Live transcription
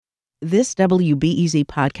This WBEZ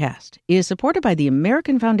podcast is supported by the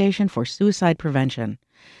American Foundation for Suicide Prevention.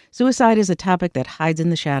 Suicide is a topic that hides in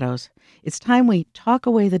the shadows. It's time we talk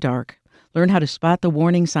away the dark, learn how to spot the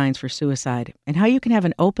warning signs for suicide, and how you can have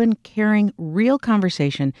an open, caring, real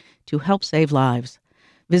conversation to help save lives.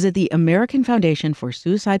 Visit the American Foundation for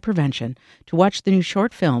Suicide Prevention to watch the new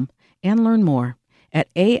short film and learn more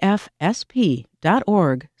at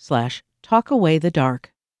afsp.org/talkawaythedark.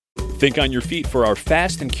 Think on your feet for our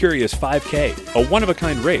Fast and Curious 5K, a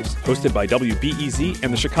one-of-a-kind race hosted by WBEZ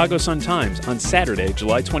and the Chicago Sun-Times on Saturday,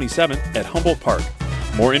 July 27th at Humboldt Park.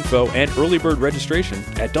 More info and early bird registration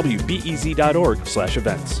at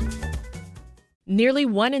wbez.org/events. Nearly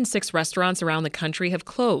 1 in 6 restaurants around the country have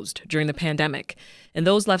closed during the pandemic, and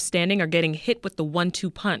those left standing are getting hit with the 1-2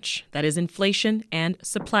 punch, that is inflation and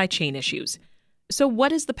supply chain issues. So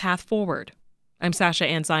what is the path forward? I'm Sasha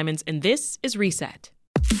Ann Simons, and this is Reset.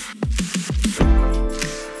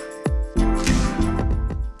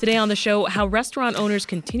 Today on the show, how restaurant owners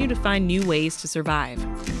continue to find new ways to survive.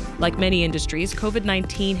 Like many industries,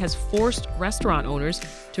 COVID-19 has forced restaurant owners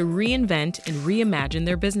to reinvent and reimagine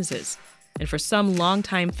their businesses. And for some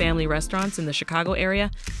longtime family restaurants in the Chicago area,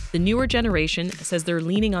 the newer generation says they're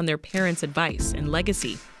leaning on their parents' advice and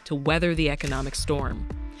legacy to weather the economic storm.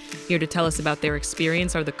 Here to tell us about their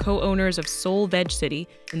experience are the co-owners of Soul Veg City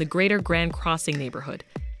in the greater Grand Crossing neighborhood.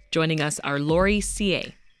 Joining us are Lori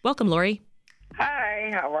C.A. Welcome, Lori. Hi,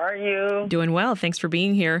 how are you? Doing well. Thanks for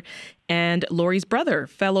being here. And Lori's brother,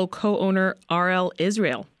 fellow co-owner R.L.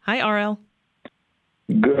 Israel. Hi, R.L.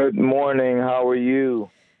 Good morning. How are you?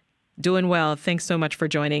 Doing well. Thanks so much for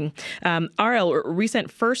joining. R.L., Recent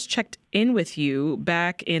first checked in with you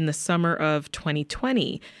back in the summer of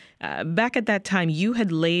 2020. Back at that time, you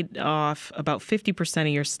had laid off about 50% of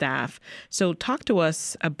your staff. So talk to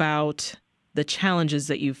us about the challenges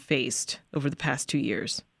that you've faced over the past 2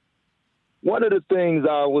 years. One of the things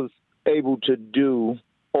I was able to do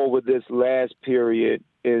over this last period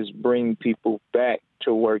is bring people back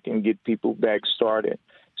to work and get people back started.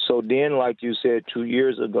 So then, like you said, 2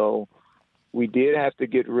 years ago, we did have to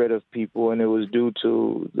get rid of people, and it was due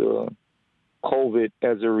to the COVID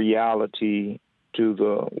as a reality to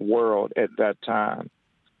the world at that time.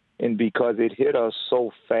 And because it hit us so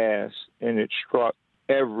fast and it struck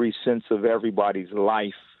every sense of everybody's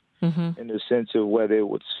life, in the sense of whether it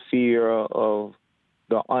was fear of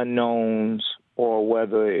the unknowns or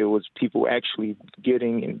whether it was people actually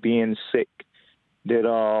getting and being sick, that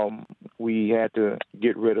we had to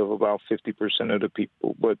get rid of about 50% of the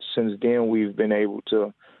people. But since then, we've been able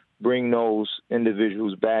to bring those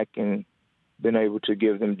individuals back and been able to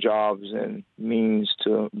give them jobs and means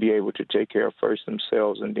to be able to take care of first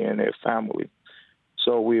themselves and then their family.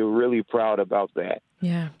 So we're really proud about that.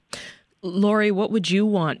 Yeah. Lori, what would you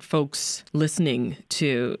want folks listening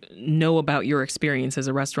to know about your experience as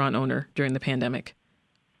a restaurant owner during the pandemic?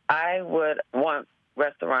 I would want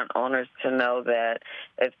restaurant owners to know that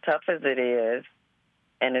as tough as it is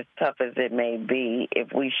and as tough as it may be,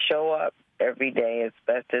 if we show up every day as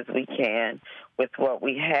best as we can with what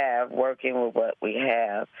we have, working with what we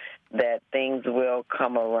have, that things will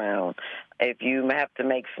come around. If you have to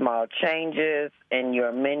make small changes in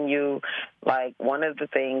your menu, like one of the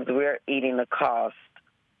things, we're eating the cost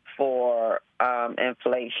for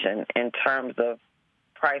inflation in terms of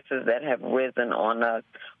prices that have risen on us.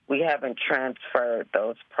 We haven't transferred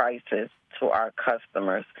those prices to our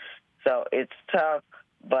customers. So it's tough,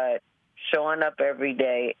 but showing up every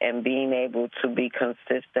day and being able to be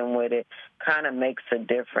consistent with it kind of makes a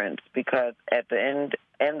difference, because at the end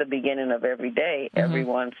and the beginning of every day,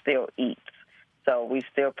 everyone still eats. So we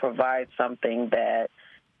still provide something that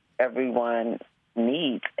everyone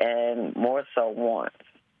needs and more so wants.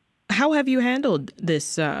 How have you handled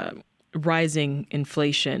this rising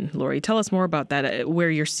inflation, Lori? Tell us more about that,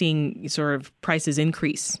 where you're seeing sort of prices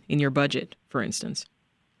increase in your budget, for instance.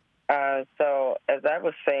 So as I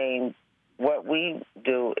was saying, what we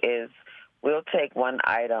do is we'll take one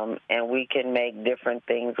item and we can make different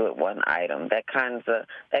things with one item. That kind of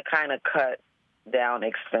cut down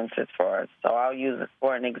expenses for us. So I'll use,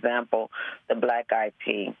 for an example, the black eyed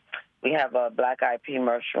pea. We have a black eyed pea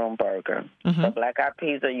mushroom burger. The black eyed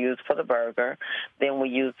peas are used for the burger. Then we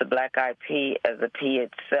use the black eyed pea as a pea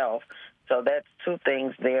itself. So that's two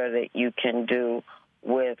things there that you can do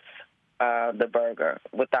with the burger.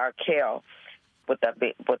 With our kale, with the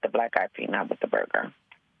black eyed pea, not with the burger.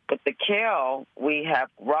 With the kale, we have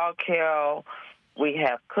raw kale, we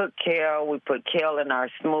have cooked kale, we put kale in our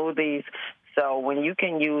smoothies. So when you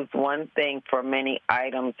can use one thing for many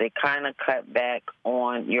items, it kind of cut back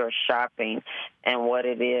on your shopping and what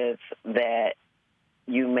it is that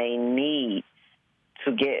you may need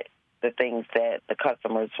to get the things that the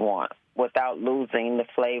customers want without losing the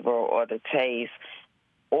flavor or the taste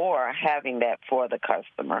or having that for the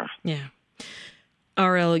customer. Yeah.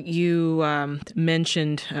 RL, you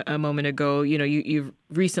mentioned a moment ago, you've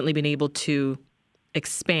recently been able to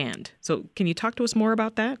expand. So can you talk to us more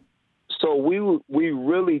about that? So we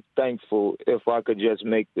really thankful, if I could just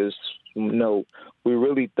make this note, we're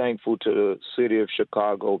really thankful to the city of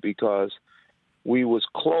Chicago because we was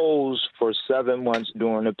closed for 7 months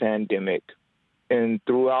during the pandemic. And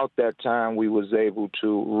throughout that time, we was able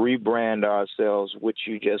to rebrand ourselves, which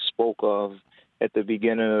you just spoke of at the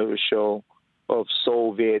beginning of the show, of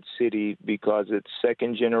Soviet City, because it's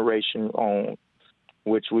second generation owned,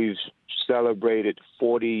 which we've celebrated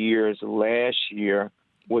 40 years last year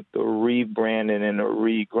with the rebranding and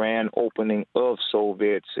the grand opening of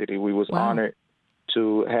Soviet City. We was honored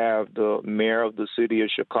to have the mayor of the city of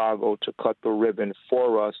Chicago to cut the ribbon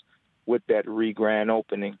for us with that grand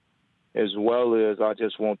opening, as well as I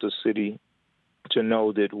just want the city to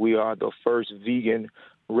know that we are the first vegan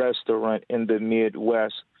restaurant in the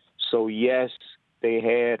Midwest. So yes, they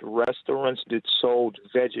had restaurants that sold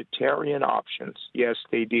vegetarian options. Yes,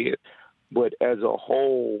 they did. But as a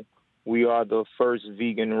whole, we are the first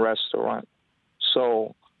vegan restaurant.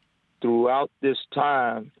 So throughout this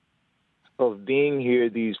time of being here,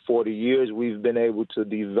 these 40 years, we've been able to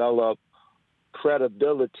develop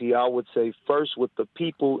credibility, I would say, first with the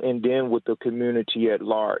people and then with the community at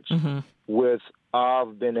large.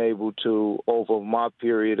 I've been able to, over my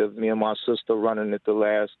period of me and my sister running it the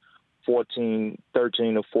last 13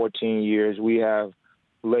 to 14 years, we have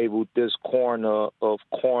labeled this corner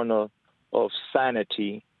of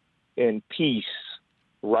sanity and peace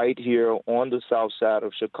right here on the south side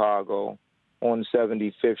of Chicago on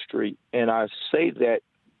 75th Street. And I say that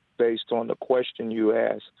based on the question you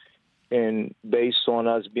asked and based on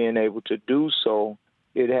us being able to do so,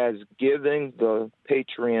 it has given the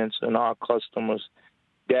patrons and our customers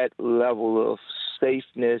that level of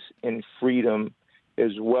safeness and freedom,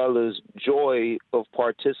 as well as joy of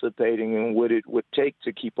participating in what it would take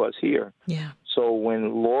to keep us here. Yeah. So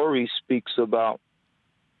when Lori speaks about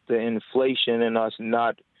the inflation and us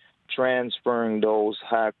not transferring those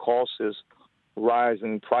high costs,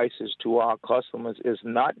 rising prices to our customers, it's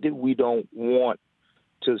not that we don't want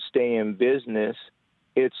to stay in business.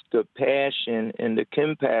 It's the passion and the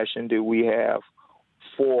compassion that we have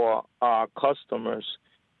for our customers.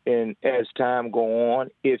 And as time go on,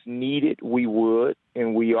 if needed, we would,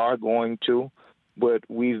 and we are going to. But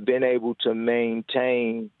we've been able to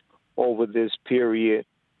maintain over this period.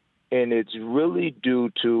 And it's really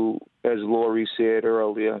due to, as Lori said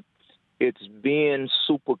earlier, it's being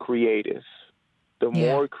super creative. The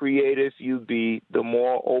more creative you be, the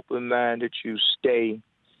more open-minded you stay,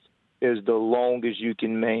 is the longest you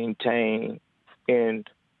can maintain. And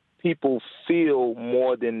people feel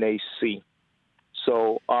more than they see.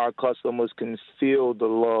 So our customers can feel the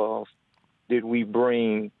love that we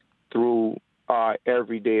bring through our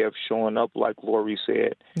every day of showing up, like Lori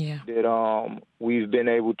said, that we've been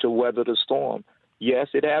able to weather the storm. Yes,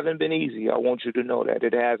 it hasn't been easy. I want you to know that.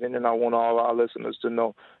 It hasn't, and I want all our listeners to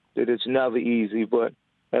know that it's never easy. But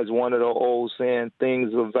as one of the old saying,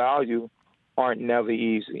 things of value aren't never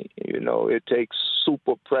easy. It takes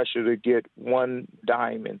super pressure to get one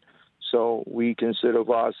diamond. So we consider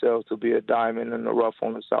ourselves to be a diamond in the rough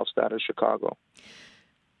on the south side of Chicago.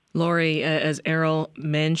 Lori, as Errol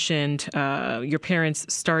mentioned, your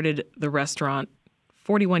parents started the restaurant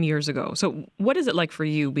 41 years ago. So what is it like for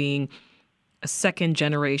you being a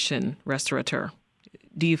second-generation restaurateur?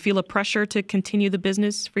 Do you feel a pressure to continue the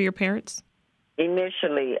business for your parents?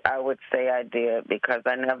 Initially, I would say I did because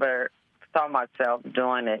I never saw myself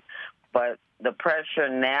doing it. But the pressure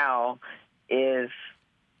now is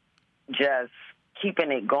just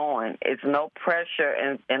keeping it going. It's no pressure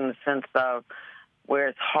in the sense of where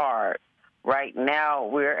it's hard. Right now,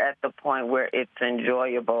 we're at the point where it's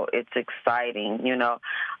enjoyable. It's exciting.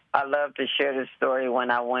 I love to share this story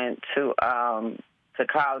when I went to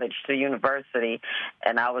college, to university,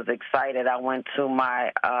 and I was excited. I went to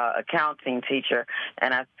my accounting teacher,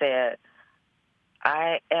 and I said,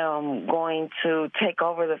 I am going to take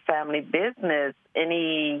over the family business.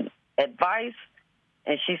 Any advice?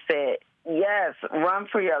 And she said, yes, run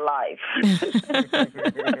for your life.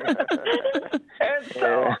 And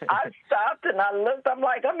so I stopped and I looked. I'm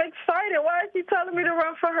like, I'm excited. Why is she telling me to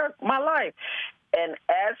run for my life? And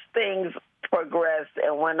as things progressed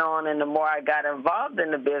and went on, and the more I got involved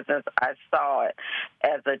in the business, I saw it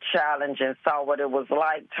as a challenge and saw what it was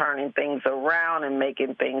like turning things around and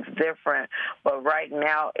making things different. But right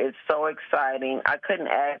now, it's so exciting. I couldn't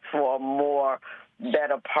ask for a more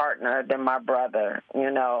better partner than my brother,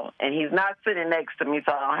 and he's not sitting next to me,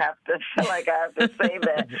 so I don't have to feel like I have to say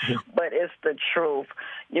that, but it's the truth.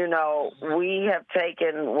 We have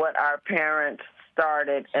taken what our parents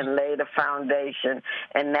started and laid a foundation,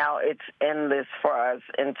 and now it's endless for us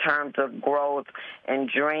in terms of growth and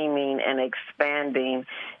dreaming and expanding,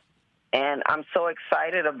 and I'm so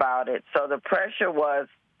excited about it. So the pressure was,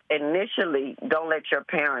 initially, don't let your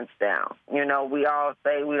parents down. We all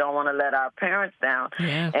say we don't want to let our parents down,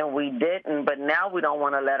 and we didn't, but now we don't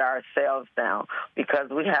want to let ourselves down because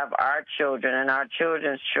we have our children and our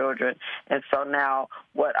children's children, and so now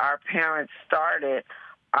what our parents started,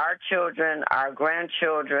 our children, our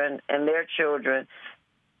grandchildren, and their children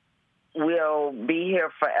will be here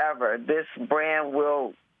forever. This brand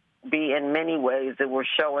will be in many ways, it will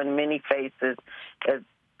show in many faces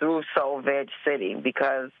through Soul Veg City,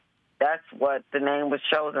 because that's what the name was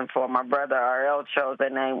chosen for. My brother RL chose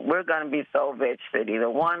that name. We're going to be Soul Veg City, the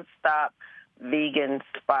one-stop vegan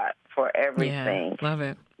spot for everything. Yeah, love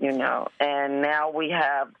it. And now we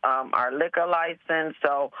have our liquor license,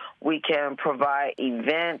 so we can provide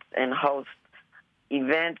events and host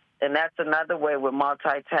events, and that's another way we're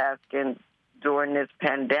multitasking during this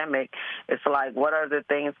pandemic. It's like, what other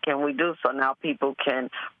things can we do? So now people can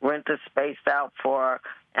rent the space out for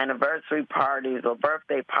anniversary parties or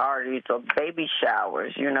birthday parties or baby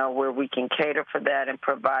showers, where we can cater for that and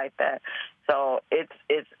provide that. So it's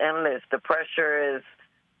endless. The pressure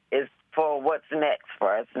is for what's next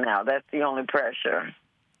for us now. That's the only pressure.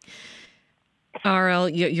 RL,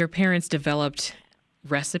 your parents developed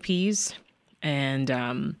recipes and,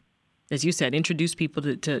 as you said, introduced people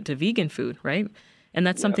to vegan food, right? And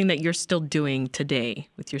that's something that you're still doing today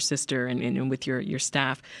with your sister and with your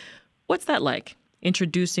staff. What's that like,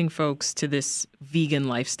 introducing folks to this vegan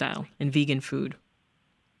lifestyle and vegan food?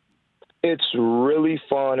 It's really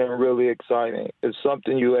fun and really exciting. It's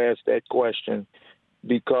something you asked that question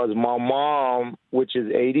because my mom, which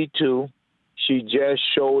is 82, she just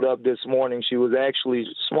showed up this morning. She was actually,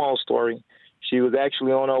 small story, she was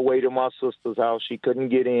actually on her way to my sister's house. She couldn't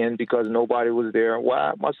get in because nobody was there.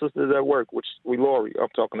 Why? My sister's at work, which we Lori I'm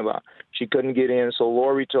talking about. She couldn't get in, so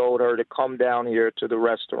Lori told her to come down here to the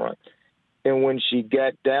restaurant. And when she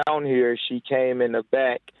got down here, she came in the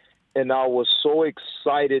back, and I was so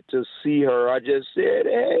excited to see her. I just said,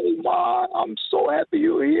 "Hey, Ma, I'm so happy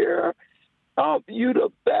you're here. You the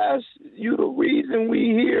best. You the reason we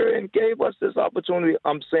here," and gave us this opportunity.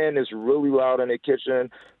 I'm saying this really loud in the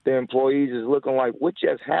kitchen. The employees is looking like, what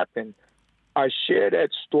just happened? I share that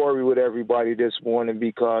story with everybody this morning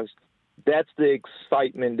because that's the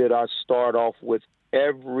excitement that I start off with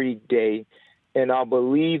every day, and I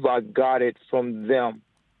believe I got it from them.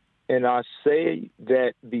 And I say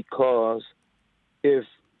that because if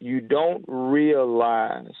you don't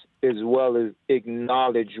realize as well as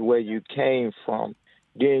acknowledge where you came from,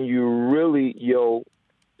 then you really, your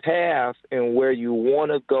path and where you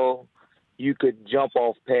want to go, you could jump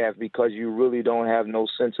off path because you really don't have no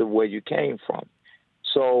sense of where you came from.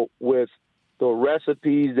 So with the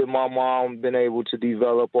recipes that my mom been able to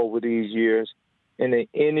develop over these years and the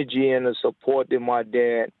energy and the support that my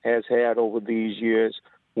dad has had over these years,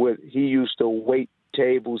 he used to wait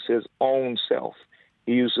tables his own self.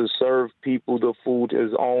 He used to serve people the food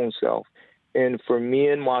his own self. And for me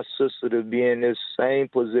and my sister to be in this same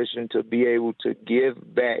position to be able to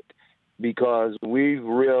give back, because we've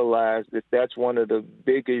realized that that's one of the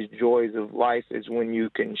biggest joys of life is when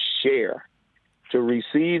you can share. To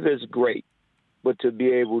receive is great, but to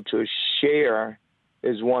be able to share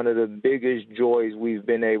is one of the biggest joys we've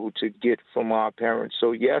been able to get from our parents.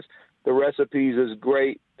 So yes, the recipes is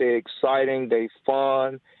great. They're exciting. They're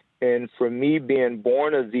fun. And for me being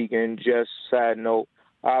born a vegan, just side note,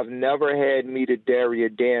 I've never had meat or dairy a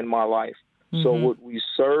day in my life. Mm-hmm. So what we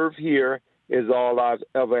serve here is all I've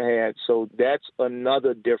ever had. So that's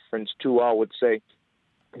another difference, too, I would say,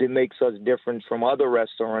 that makes us different from other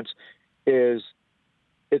restaurants is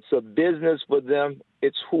it's a business for them.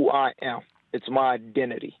 It's who I am. It's my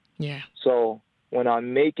identity. Yeah. So when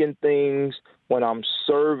I'm making things, when I'm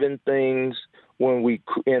serving things, when we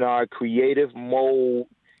in our creative mode,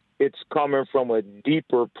 it's coming from a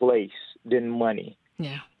deeper place than money.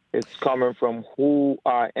 Yeah. It's coming from who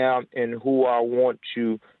I am and who I want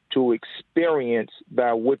you to experience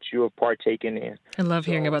by what you're partaking in. I love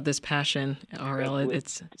hearing about this passion, RL.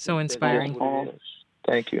 It's so inspiring.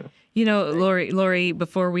 Thank you. You know, Lori,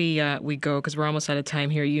 before we go, because we're almost out of time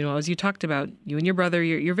here, you know, as you talked about, you and your brother,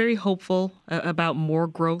 you're very hopeful about more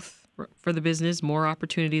growth for the business, more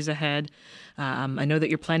opportunities ahead. I know that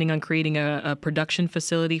you're planning on creating a production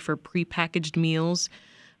facility for prepackaged meals.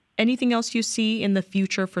 Anything else you see in the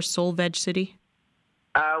future for Soul Veg City?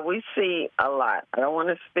 We see a lot. I don't want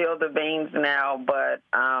to spill the beans now, but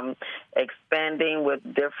expanding with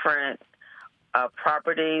different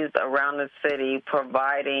properties around the city,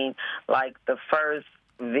 providing like the first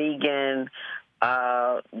vegan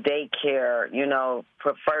daycare,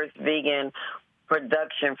 first vegan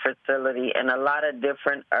production facility, and a lot of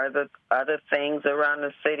different other things around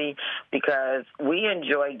the city, because we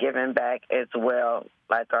enjoy giving back as well,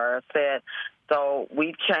 like Ara said. So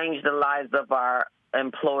we've changed the lives of our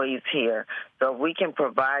employees here. So if we can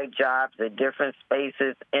provide jobs at different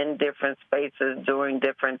spaces, in different spaces, doing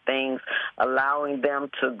different things, allowing them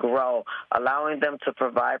to grow, allowing them to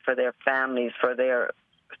provide for their families, for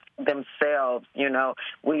themselves.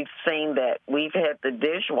 We've seen that. We've had the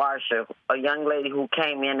dishwasher, a young lady who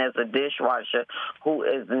came in as a dishwasher, who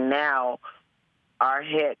is now our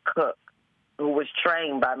head cook, who was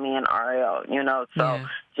trained by me and RL, So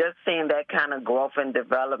just seeing that kind of growth and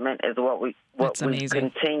development is what we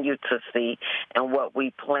continue to see, and what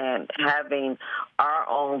we plan, having our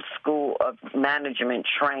own school of management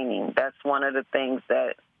training. That's one of the things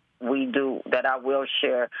that we do, that I will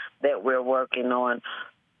share, that we're working on.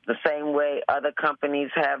 The same way other companies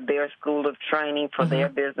have their school of training for their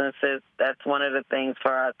businesses, that's one of the things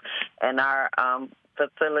for us. And our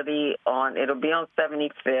facility it'll be on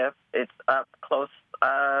 75th. It's up close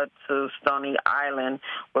to Stony Island,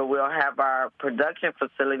 where we'll have our production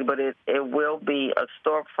facility, but it will be a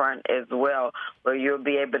storefront as well, where you'll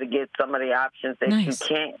be able to get some of the options that you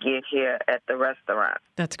can't get here at the restaurant.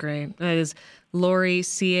 That's great. That is Lori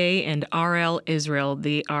CA and RL Israel.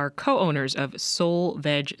 They are co-owners of Soul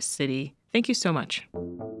Veg City. Thank you so much.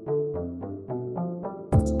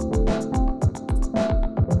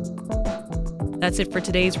 That's it for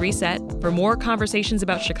today's Reset. For more conversations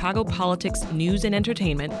about Chicago politics, news, and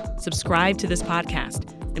entertainment, subscribe to this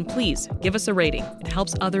podcast. And please give us a rating. It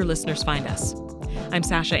helps other listeners find us. I'm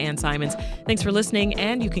Sasha Ann Simons. Thanks for listening,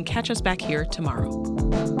 and you can catch us back here tomorrow.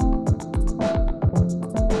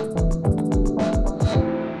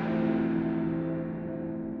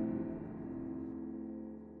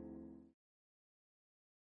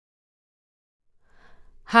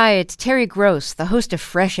 Hi, it's Terry Gross, the host of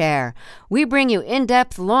Fresh Air. We bring you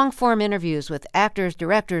in-depth, long-form interviews with actors,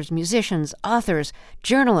 directors, musicians, authors,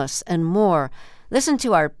 journalists, and more. Listen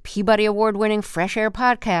to our Peabody Award-winning Fresh Air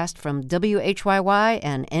podcast from WHYY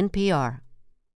and NPR.